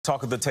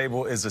Talk of the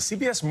Table is a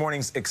CBS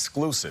Mornings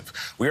exclusive.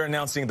 We are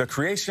announcing the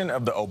creation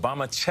of the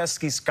Obama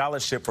Chesky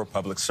Scholarship for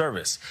Public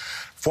Service.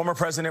 Former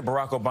President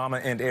Barack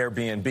Obama and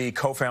Airbnb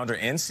co-founder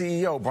and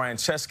CEO Brian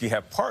Chesky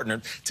have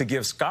partnered to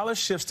give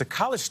scholarships to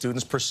college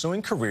students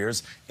pursuing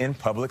careers in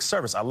public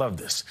service. I love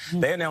this.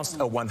 They announced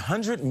a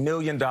 $100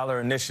 million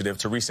initiative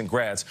to recent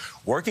grads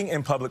working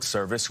in public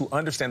service who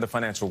understand the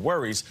financial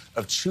worries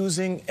of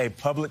choosing a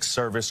public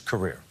service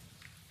career.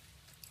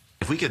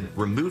 If we could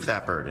remove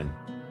that burden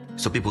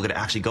so people could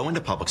actually go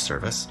into public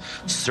service,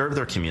 serve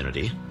their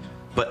community,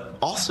 but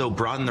also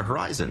broaden their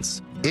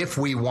horizons. If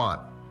we want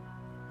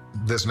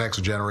this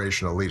next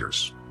generation of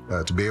leaders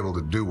to be able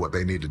to do what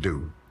they need to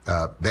do,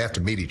 they have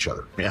to meet each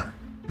other. Yeah.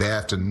 They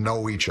have to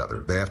know each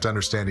other. They have to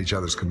understand each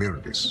other's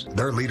communities.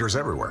 There are leaders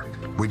everywhere.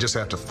 We just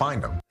have to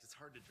find them.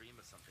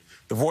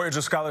 The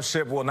Voyager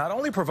Scholarship will not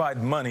only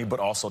provide money, but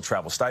also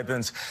travel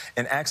stipends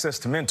and access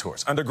to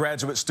mentors.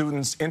 Undergraduate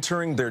students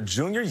entering their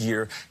junior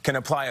year can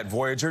apply at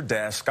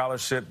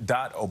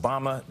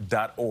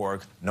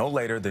voyager-scholarship.obama.org no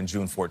later than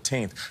June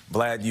 14th.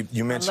 Vlad,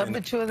 you mentioned... I love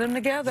the two of them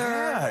together.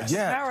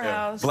 Yeah.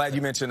 Powerhouse. Vlad,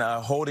 you mentioned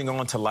holding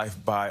on to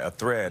life by a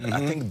thread.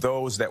 I think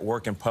those that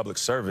work in public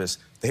service,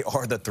 they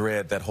are the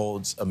thread that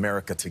holds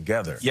America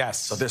together.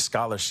 Yes. So this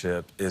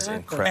scholarship is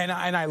incredible.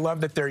 And I love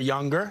that they're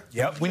younger.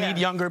 Yep. We need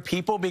younger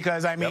people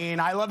because, I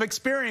mean, I love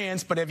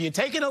experience, but if you're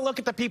taking a look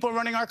at the people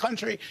running our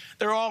country,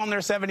 they're all in their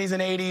 70s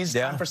and 80s.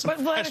 Yeah. Time for some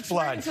fresh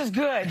blood. Experience is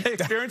good.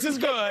 Experience is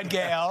good,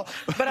 Gail.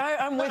 But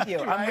I'm with you.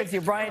 I'm with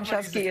you. Brian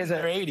Chesky is a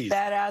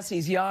badass.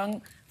 He's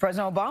young.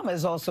 President Obama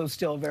is also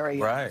still very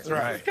young. Right. It's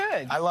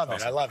good. I love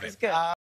it. I love it. It's good.